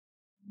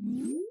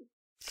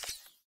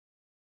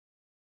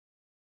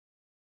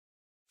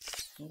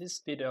In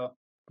this video,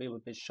 we will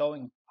be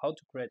showing how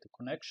to create a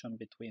connection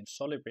between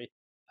Solibri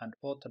and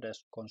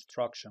Autodesk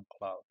Construction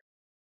Cloud.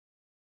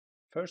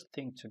 First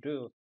thing to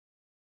do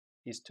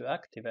is to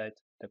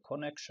activate the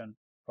connection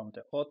from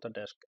the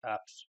Autodesk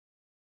apps.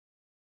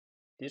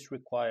 This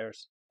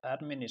requires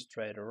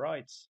administrator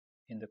rights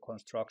in the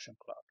Construction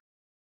Cloud.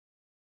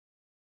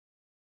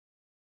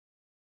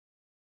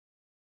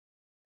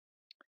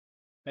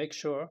 Make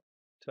sure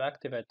to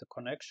activate the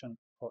connection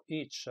for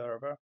each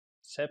server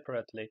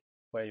separately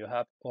where you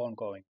have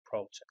ongoing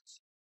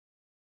projects.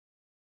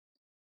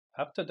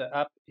 After the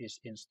app is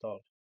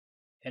installed,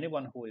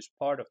 anyone who is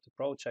part of the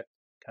project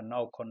can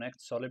now connect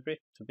Solibri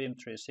to BIM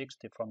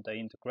 360 from the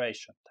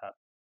Integration tab.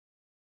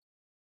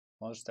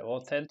 Once the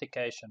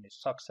authentication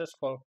is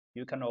successful,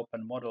 you can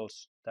open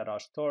models that are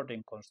stored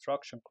in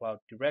Construction Cloud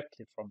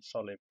directly from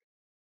Solibri.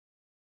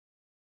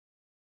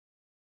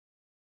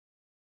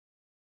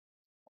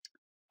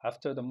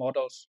 After the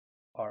models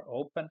are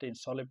opened in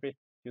Solibri,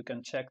 you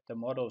can check the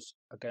models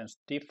against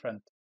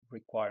different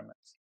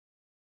requirements.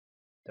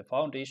 The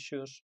found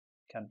issues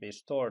can be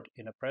stored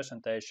in a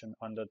presentation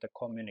under the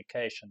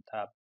Communication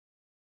tab.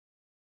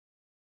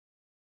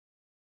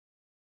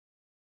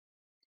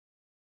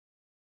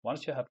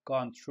 Once you have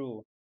gone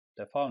through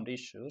the found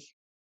issues,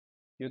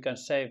 you can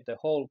save the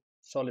whole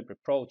Solibri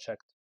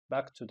project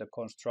back to the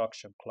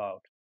Construction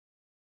Cloud.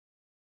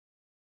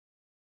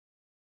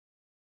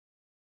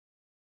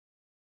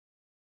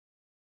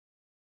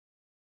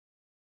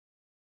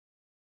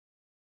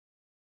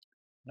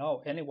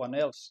 Now anyone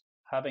else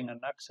having an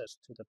access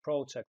to the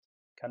project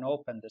can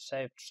open the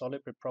saved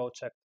Solibri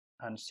project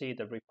and see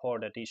the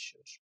reported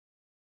issues.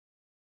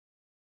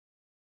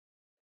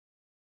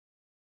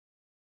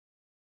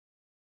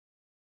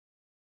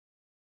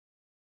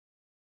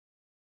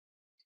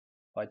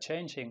 By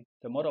changing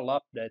the model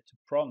update to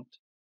prompt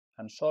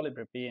and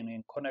Solibri being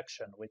in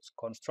connection with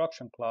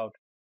Construction Cloud,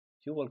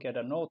 you will get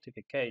a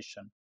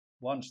notification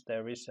once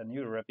there is a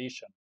new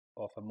revision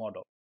of a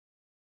model.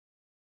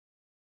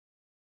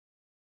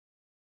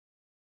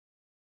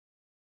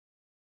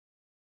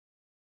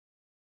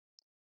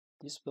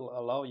 This will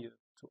allow you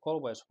to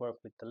always work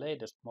with the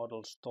latest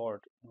model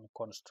stored in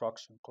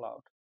Construction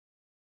Cloud.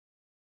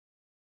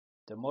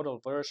 The model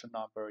version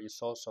number is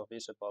also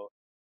visible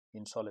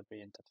in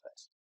Solibri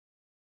interface.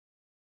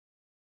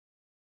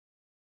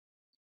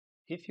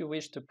 If you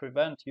wish to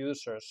prevent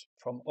users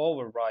from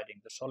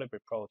overriding the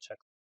Solibri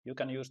project, you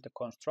can use the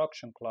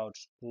Construction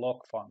Cloud's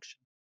lock function.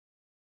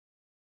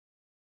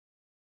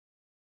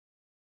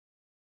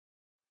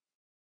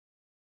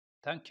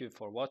 Thank you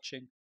for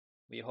watching.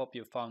 We hope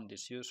you found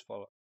this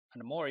useful,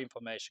 and more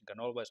information can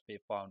always be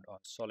found on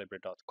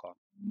solibri.com.